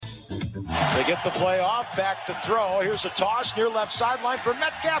They get the play off, back to throw. Here's a toss near left sideline for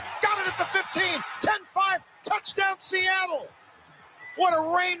Metcalf. Got it at the 15, 10-5, touchdown Seattle. What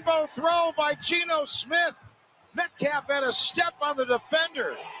a rainbow throw by Geno Smith. Metcalf had a step on the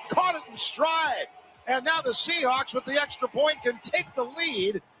defender, caught it in stride. And now the Seahawks with the extra point can take the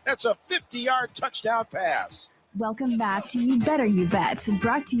lead. That's a 50-yard touchdown pass. Welcome back to You Better You Bet,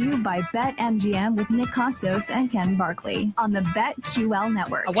 brought to you by BetMGM with Nick Costos and Ken Barkley on the BetQL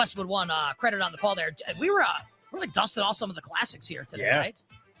network. Westwood One, credit on the call there. We were really dusting off some of the classics here today, right?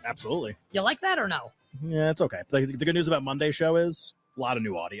 Absolutely. You like that or no? Yeah, it's okay. The good news about Monday's show is a lot of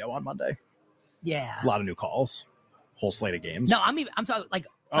new audio on Monday. Yeah. A lot of new calls. Whole slate of games. No, I'm talking like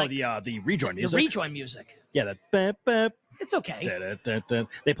the rejoin music. The rejoin music. Yeah, that bap, bap. It's okay.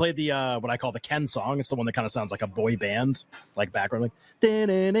 They played the what I call the Ken song. It's the one that kind of sounds like a boy band, like background, like. Yeah,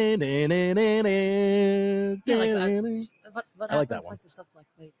 like I like that one. Like the stuff like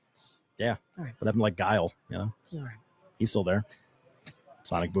yeah. All right. What happened like Guile? You know, all right. He's still there.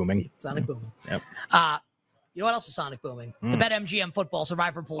 Sonic booming. Sonic booming. Yep. You know what else is Sonic booming? The BetMGM Football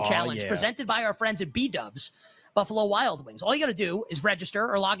Survivor Pool Challenge, presented by our friends at B-Dubs. Buffalo Wild Wings. All you got to do is register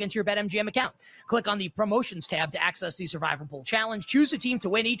or log into your BetMGM account. Click on the Promotions tab to access the Survivor Pool Challenge. Choose a team to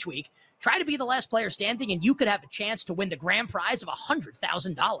win each week. Try to be the last player standing, and you could have a chance to win the grand prize of $100,000.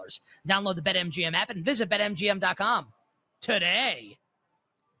 Download the BetMGM app and visit BetMGM.com today.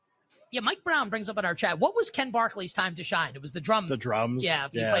 Yeah, Mike Brown brings up in our chat, what was Ken Barkley's time to shine? It was the drums. The drums. Yeah,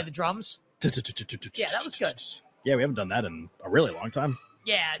 you play the drums? Yeah, that was good. Yeah, we haven't done that in a really long time.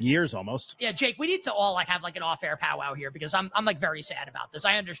 Yeah. Years almost. Yeah, Jake, we need to all have an off-air powwow here because I'm very sad about this.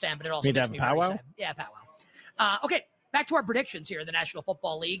 I understand, but it also makes me very sad. Yeah, powwow. Okay, back to our predictions here in the National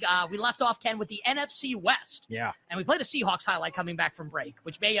Football League. We left off, Ken, with the NFC West. Yeah. And we played a Seahawks highlight coming back from break,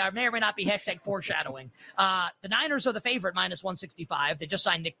 which may or may not be hashtag foreshadowing. The Niners are the favorite, minus 165. They just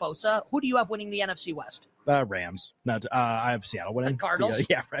signed Nick Bosa. Who do you have winning the NFC West? Rams. No, I have Seattle winning. And Cardinals?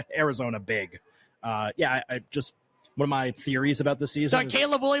 Yeah, right. Arizona big. I just... One of my theories about this season is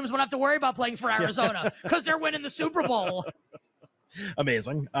Caleb Williams won't have to worry about playing for Arizona because they're winning the Super Bowl.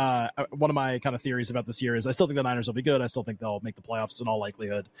 Amazing. One of my kind of theories about this year is I still think the Niners will be good. I still think they'll make the playoffs in all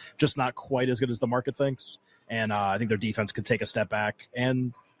likelihood, just not quite as good as the market thinks. And I think their defense could take a step back.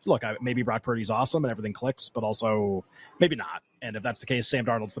 And look, maybe Brock Purdy's awesome and everything clicks, but also maybe not. And if that's the case, Sam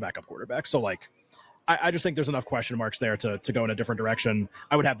Darnold's the backup quarterback. So, I just think there's enough question marks there to go in a different direction.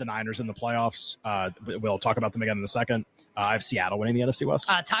 I would have the Niners in the playoffs. We'll talk about them again in a second. I have Seattle winning the NFC West.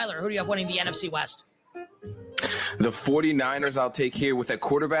 Tyler, who do you have winning the NFC West? The 49ers I'll take here with a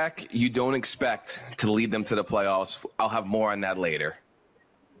quarterback you don't expect to lead them to the playoffs. I'll have more on that later.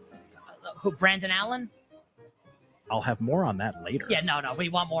 Who, Brandon Allen? I'll have more on that later. Yeah, no, we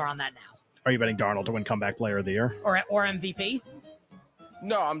want more on that now. Are you betting Darnold to win comeback player of the year? Or MVP?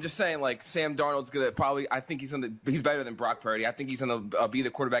 No, I'm just saying, Sam Darnold's gonna I think he's better than Brock Purdy. I think he's gonna be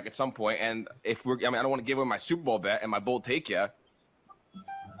the quarterback at some point. And I don't want to give away my Super Bowl bet and my bold take yet.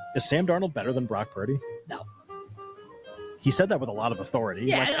 Is Sam Darnold better than Brock Purdy? No. He said that with a lot of authority.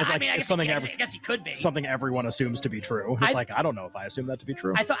 Yeah, I guess he could be. Something everyone assumes to be true. It's I don't know if I assume that to be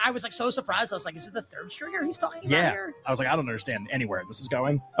true. I was so surprised. I was like, is it the third stringer he's talking about here? I was like, I don't understand anywhere this is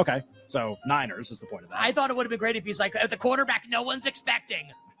going. Okay, so Niners is the point of that. I thought it would have been great if he's like, the quarterback no one's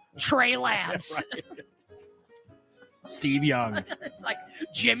expecting, Trey Lance. Right. Steve Young. It's like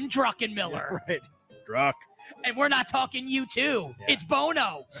Jim Druckenmiller. Yeah, right. Druck. And we're not talking you too. Yeah. It's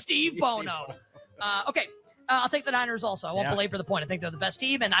Bono. Steve Bono. Okay. I'll take the Niners also. I won't belabor the point. I think they're the best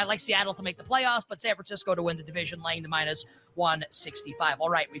team, and I like Seattle to make the playoffs, but San Francisco to win the division, laying the minus 165. All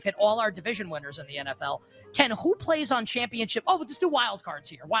right, we've hit all our division winners in the NFL. Ken, who plays on championship? Oh, let's do wild cards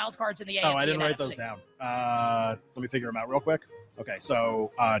here. Wild cards in the AFC. Oh, I didn't write NFC. those down. Let me figure them out real quick. Okay,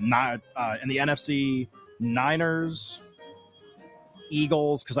 so in the NFC, Niners,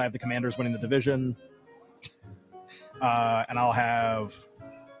 Eagles, because I have the Commanders winning the division, and I'll have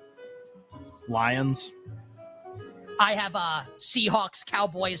Lions. I have Seahawks,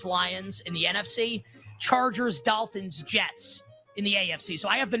 Cowboys, Lions in the NFC, Chargers, Dolphins, Jets in the AFC. So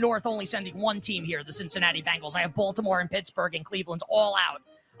I have the North only sending one team here, the Cincinnati Bengals. I have Baltimore and Pittsburgh and Cleveland all out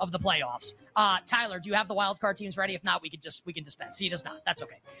of the playoffs. Tyler, do you have the wild card teams ready? If not, we can dispense. He does not. That's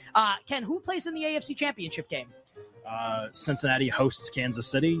okay. Ken, who plays in the AFC Championship game? Cincinnati hosts Kansas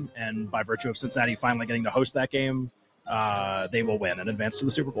City, and by virtue of Cincinnati finally getting to host that game, they will win and advance to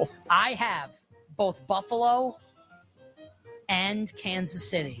the Super Bowl. I have both Buffalo and Kansas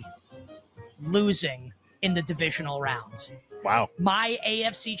City losing in the divisional rounds. Wow. My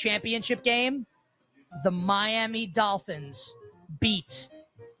AFC Championship game, the Miami Dolphins beat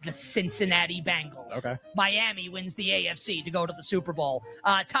The Cincinnati Bengals. Okay. Miami wins the AFC to go to the Super Bowl.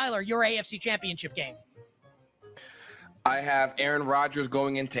 Tyler, your AFC Championship game. I have Aaron Rodgers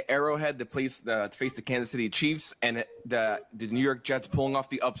going into Arrowhead to face the Kansas City Chiefs, and the New York Jets pulling off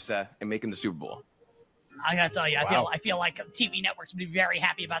the upset and making the Super Bowl. I gotta tell you, I feel like TV networks would be very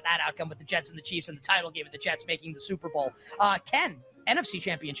happy about that outcome with the Jets and the Chiefs and the title game of the Jets making the Super Bowl. Ken, NFC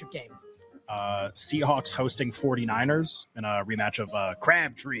Championship game. Seahawks hosting 49ers in a rematch of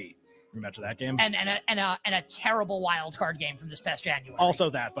Crabtree. Rematch of that game. And a terrible wild card game from this past January. Also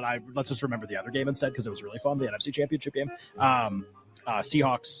that, but let's just remember the other game instead because it was really fun, the NFC Championship game.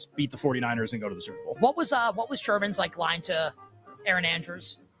 Seahawks beat the 49ers and go to the Super Bowl. What was Sherman's line to Aaron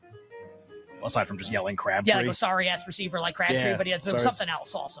Andrews? Well, aside from just yelling Crabtree. Yeah, like a sorry-ass receiver like Crabtree, but there was something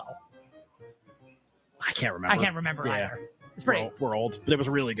else also. I can't remember. Either. It's pretty. We're old, but it was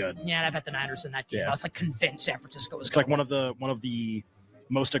really good. Yeah, and I bet the Niners in that game. Yeah. I was convinced San Francisco was. It's like one of the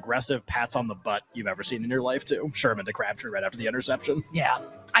most aggressive pats on the butt you've ever seen in your life, too. Sherman to Crabtree right after the interception. Yeah.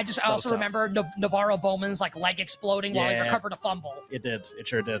 I also remember Navarro Bowman's leg exploding while he recovered a fumble. It did. It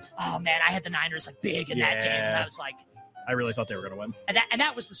sure did. Oh, man. I had the Niners big in that game. And I was like. I really thought they were going to win. And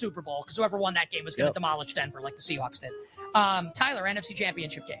that was the Super Bowl because whoever won that game was going to demolish Denver like the Seahawks did. Tyler, NFC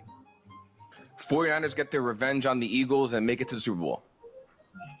Championship game. 49ers get their revenge on the Eagles and make it to the Super Bowl.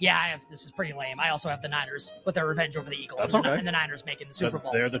 Yeah, this is pretty lame. I also have the Niners with their revenge over the Eagles. That's okay. And the Niners making the Super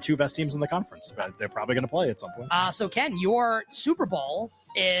Bowl. They're the two best teams in the conference, but they're probably going to play at some point. So, Ken, your Super Bowl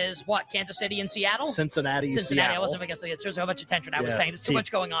is what? Kansas City and Seattle? Cincinnati. I wasn't guessing. It shows how much attention I was paying. There's too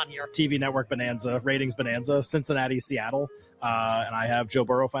much going on here. TV network bonanza, ratings bonanza, Cincinnati, Seattle. And I have Joe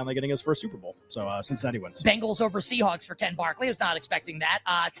Burrow finally getting his first Super Bowl. So Cincinnati wins. Bengals over Seahawks for Ken Barkley. I was not expecting that.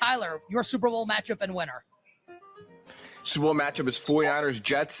 Tyler, your Super Bowl matchup and winner. Super Bowl matchup is 49ers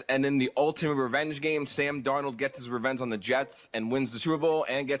Jets, and in the ultimate revenge game, Sam Darnold gets his revenge on the Jets and wins the Super Bowl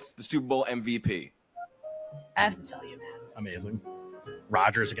and gets the Super Bowl MVP. I have to tell you, man. Amazing.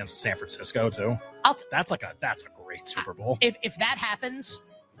 Rodgers against San Francisco too. That's a great Super Bowl. If that happens,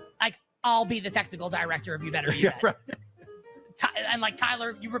 I'll be the technical director of You Better You Bet. Right. And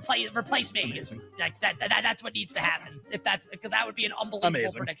Tyler, you replace me. Amazing. That's what needs to happen. Because that would be an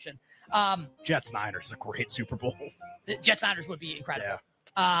unbelievable prediction. Jets Niners is a great Super Bowl. The Jets Niners would be incredible.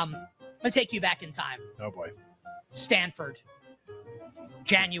 Yeah. I'm gonna take you back in time. Oh boy. Stanford,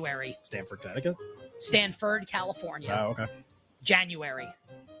 January. Stanford, Connecticut. Stanford, California. Oh, okay. January,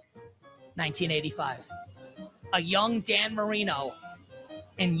 1985. A young Dan Marino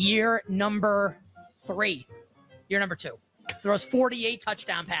in year number 2 throws 48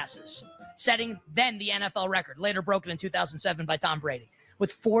 touchdown passes, setting then the NFL record, later broken in 2007 by Tom Brady.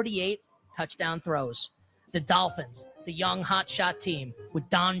 With 48 touchdown throws, the Dolphins, the young hotshot team with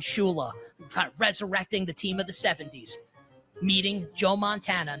Don Shula, resurrecting the team of the 70s, meeting Joe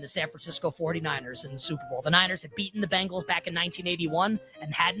Montana and the San Francisco 49ers in the Super Bowl. The Niners had beaten the Bengals back in 1981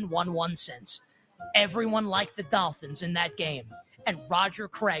 and hadn't won one since. Everyone liked the Dolphins in that game. And Roger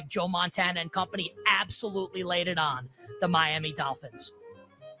Craig, Joe Montana and company absolutely laid it on the Miami Dolphins.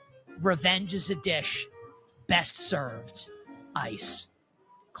 Revenge is a dish. Best served. Ice.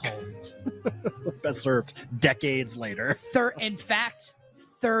 Cold. Best served decades later. In fact,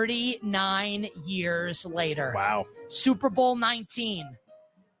 39 years later. Wow. Super Bowl 19.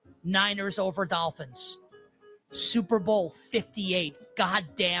 Niners over Dolphins. Super Bowl 58.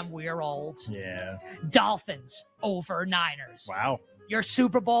 Goddamn, we're old. Yeah. Dolphins over Niners. Wow. Your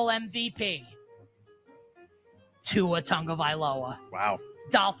Super Bowl MVP. Tua Tagovailoa. Wow.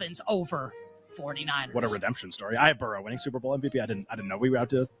 Dolphins over 49ers. What a redemption story. I have Burrow winning Super Bowl MVP. I didn't know we were out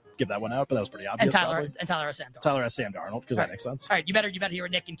to give that one out, but that was pretty obvious. And Tyler has Sam Darnold. Tyler has Sam Darnold, because that makes sense. All right, you better hear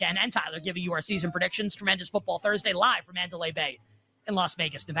Nick and Ken and Tyler giving you our season predictions. Tremendous Football Thursday live from Mandalay Bay in Las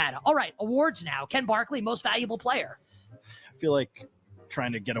Vegas, Nevada. All right, awards now. Ken Barkley, most valuable player. I feel like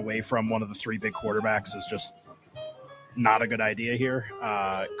trying to get away from one of the three big quarterbacks is just not a good idea here.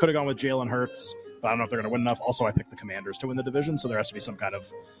 Could have gone with Jalen Hurts, but I don't know if they're going to win enough. Also, I picked the Commanders to win the division, so there has to be some kind of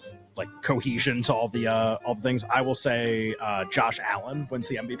cohesion to all the things. I will say Josh Allen wins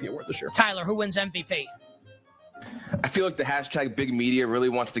the MVP award this year. Tyler, who wins MVP? I feel like the hashtag big media really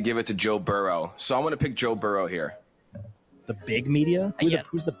wants to give it to Joe Burrow, so I'm going to pick Joe Burrow here. The big media?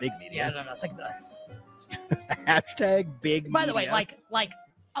 Who's the big media? Yeah, no, it's like this. Hashtag big media. By the way,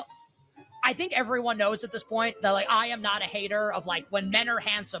 I think everyone knows at this point that I am not a hater of when men are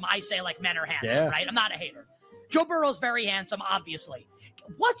handsome, I say men are handsome, right? I'm not a hater. Joe Burrow's very handsome, obviously.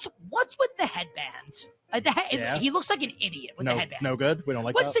 What's with the headband? He looks like an idiot with the headband. No good? We don't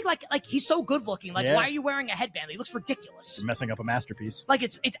like What's that? like he's so good looking. Why are you wearing a headband? He looks ridiculous. You're messing up a masterpiece.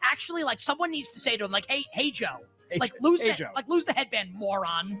 It's actually someone needs to say to him, hey Joe, lose the headband,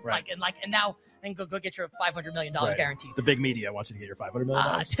 moron. Right. And now go get your $500 million guaranteed. The big media wants you to get your $500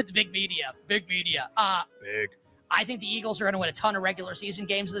 million. The big media. Big. I think the Eagles are going to win a ton of regular season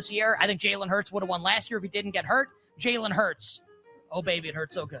games this year. I think Jalen Hurts would have won last year if he didn't get hurt. Jalen Hurts. Oh, baby, it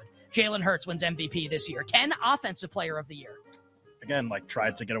hurts so good. Jalen Hurts wins MVP this year. Ken, Offensive Player of the Year. Again,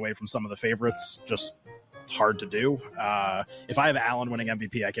 tried to get away from some of the favorites. Just hard to do. If I have Allen winning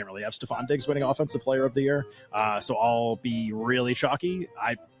MVP, I can't really have Stephon Diggs winning Offensive Player of the Year. So I'll be really chalky.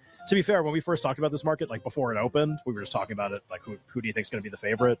 To be fair, when we first talked about this market, before it opened, we were just talking about it. Who do you think is going to be the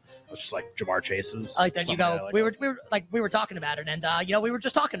favorite? It was just Jamar Chase's. I like that. You go. We were talking about it, and we were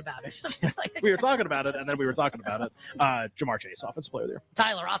just talking about it. We were talking about it, and then we were talking about it. Jamar Chase, Offensive Player of the Year.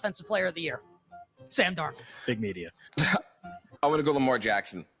 Tyler, Offensive Player of the Year. Sam Darnold. Big media. I'm going to go Lamar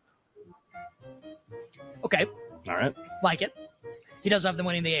Jackson. Okay. All right. Like it. He does have them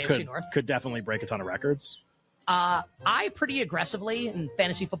winning the AFC North. Could definitely break a ton of records. I pretty aggressively in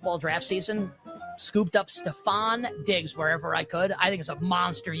fantasy football draft season scooped up Stephon Diggs wherever I could. I think it's a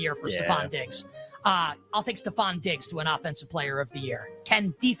monster year for Stephon Diggs. I'll take Stephon Diggs to an Offensive Player of the Year.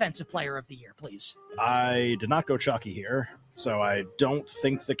 Ken, Defensive Player of the Year, please. I did not go Chucky here, so I don't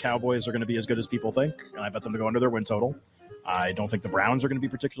think the Cowboys are going to be as good as people think, and I bet them to go under their win total. I don't think the Browns are going to be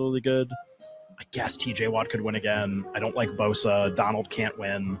particularly good. I guess TJ Watt could win again. I don't like Bosa. Donald can't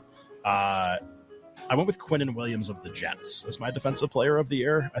win. I went with Quinnen Williams of the Jets as my Defensive Player of the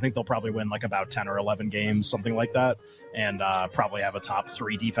Year. I think they'll probably win about 10 or 11 games, something like that, and probably have a top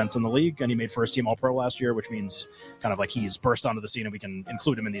 3 defense in the league. And he made first team All-Pro last year, which means he's burst onto the scene and we can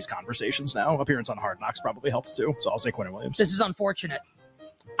include him in these conversations now. Appearance on Hard Knocks probably helps too. So I'll say Quinnen Williams. This is unfortunate.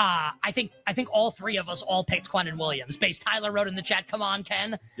 I think all 3 of us all picked Quinnen Williams. Tyler wrote in the chat, come on,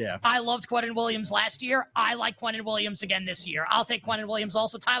 Ken. Yeah. I loved Quinnen Williams last year. I like Quinnen Williams again this year. I'll take Quinnen Williams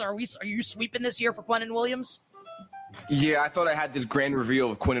also. Tyler, are you sweeping this year for Quinnen Williams? Yeah, I thought I had this grand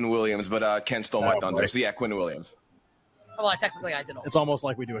reveal of Quinnen Williams, but Ken stole my thunder. So yeah, Quinnen Williams. Well, technically I did also. It's almost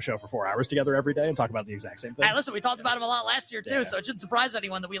like we do a show for 4 hours together every day and talk about the exact same thing. Hey, listen, we talked about him a lot last year too, so it shouldn't surprise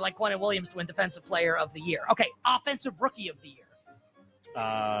anyone that we like Quinnen Williams to win Defensive Player of the Year. Okay, Offensive Rookie of the Year.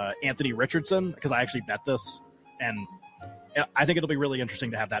 Anthony Richardson, because I actually bet this, and I think it'll be really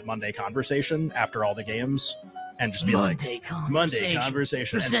interesting to have that Monday conversation after all the games and just be Monday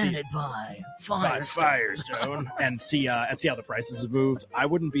conversation presented by Firestone and see how the prices have moved. I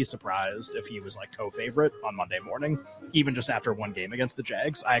wouldn't be surprised if he was co-favorite on Monday morning, even just after one game against the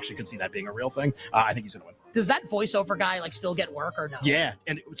Jags. I actually could see that being a real thing. I think he's gonna win. Does that voiceover guy still get work or no? Yeah,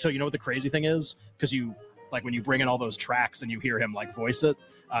 and so you know what the crazy thing is, because you when you bring in all those tracks and you hear him voice it.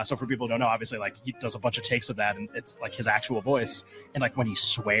 So for people who don't know, obviously, he does a bunch of takes of that, and it's his actual voice. And when he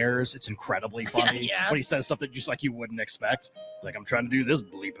swears, it's incredibly funny. Yeah. When he says stuff that just you wouldn't expect. I'm trying to do this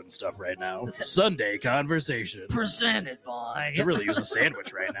bleeping stuff right now. Sunday conversation presented by. Could really use a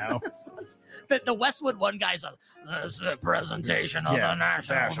sandwich right now. The Westwood one guy's this is a presentation of the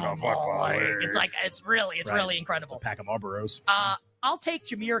National Football League. It's really incredible. It's a pack of Marlboros. I'll take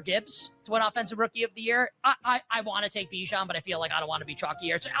Jahmyr Gibbs to win Offensive Rookie of the Year. I want to take Bijan, but I feel like I don't want to be chalky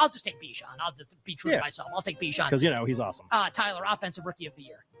here. So I'll just take Bijan. I'll just be true to myself. I'll take Bijan. Because, he's awesome. Tyler, Offensive Rookie of the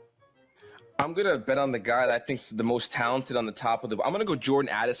Year. I'm going to bet on the guy that I think's the most talented on the top of the – I'm going to go Jordan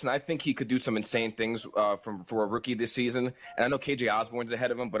Addison. I think he could do some insane things for a rookie this season. And I know KJ Osborne's ahead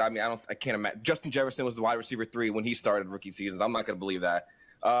of him, but I can't imagine. Justin Jefferson was the wide receiver 3 when he started rookie seasons. I'm not going to believe that.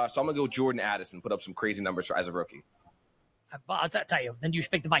 So I'm going to go Jordan Addison, put up some crazy numbers as a rookie. I'll tell you, then you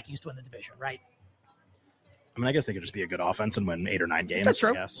should pick the Vikings to win the division, right? I guess they could just be a good offense and win 8 or 9 games. That's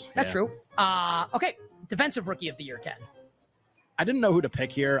true. That's true. Okay, Defensive Rookie of the Year, Ken. I didn't know who to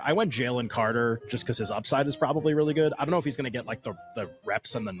pick here. I went Jalen Carter just because his upside is probably really good. I don't know if he's going to get the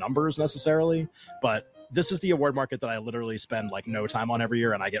reps and the numbers necessarily, but this is the award market that I literally spend no time on every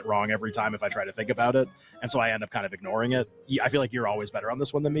year, and I get wrong every time if I try to think about it. And so I end up kind of ignoring it. I feel like you're always better on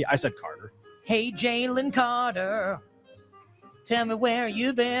this one than me. I said Carter. Hey, Jalen Carter. Tell me where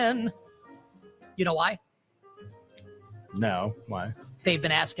you been. You know why? No. Why? They've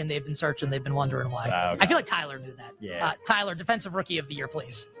been asking, they've been searching, they've been wondering why. Okay. I feel like Tyler knew that. Yeah. Tyler, Defensive Rookie of the Year,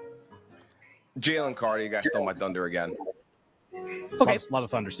 please. Jalen Carter, you guys stole my thunder again. Okay. A lot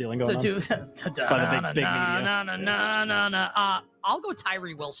of thunder stealing going on. By the big media. I'll go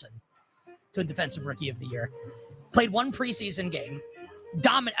Tyree Wilson to a Defensive Rookie of the Year. Played one preseason game.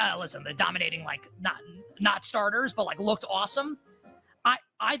 They're dominating not starters, but looked awesome.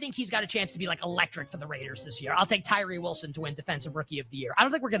 I think he's got a chance to be electric for the Raiders this year. I'll take Tyree Wilson to win Defensive Rookie of the Year. I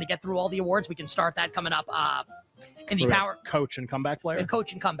don't think we're going to get through all the awards. We can start that coming up in the power coach and comeback player.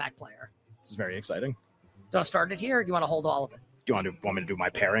 Coach and comeback player. This is very exciting. Do I start it here, or do you want to hold all of it? Do you want me to do my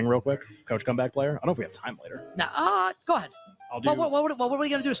pairing real quick? Coach comeback player? I don't know if we have time later. No, go ahead. I'll do What are we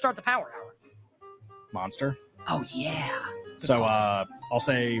going to do to start the power hour? Monster. Oh, yeah. So I'll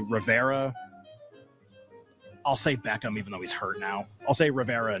say Rivera. I'll say Beckham, even though he's hurt now. I'll say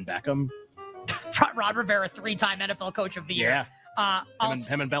Rivera and Beckham. Rod Rivera, 3-time NFL Coach of the Year. Yeah.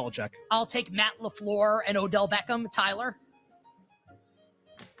 Him and Belichick. I'll take Matt LaFleur and Odell Beckham. Tyler?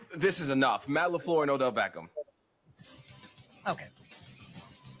 This is enough. Matt LaFleur and Odell Beckham. Okay.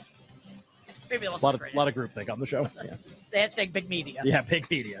 Maybe a lot of groupthink on the show. Yeah. They have to take big media. Yeah, big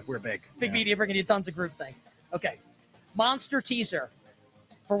media. We're big. Big media bringing you tons of groupthink. Okay. Monster teaser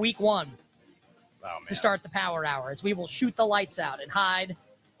for week 1 to start the power hour as we will shoot the lights out and hide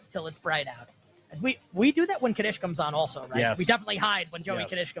till it's bright out. And we do that when Kanish comes on also, right? Yes. We definitely hide when Joey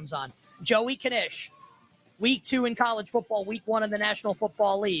Kanish comes on. Joey Kanish, week 2 in college football, week 1 in the National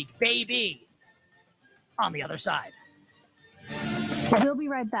Football League. Baby, on the other side. We'll be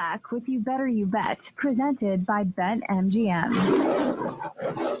right back with You Better You Bet, presented by BetMGM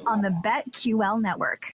on the BetQL network.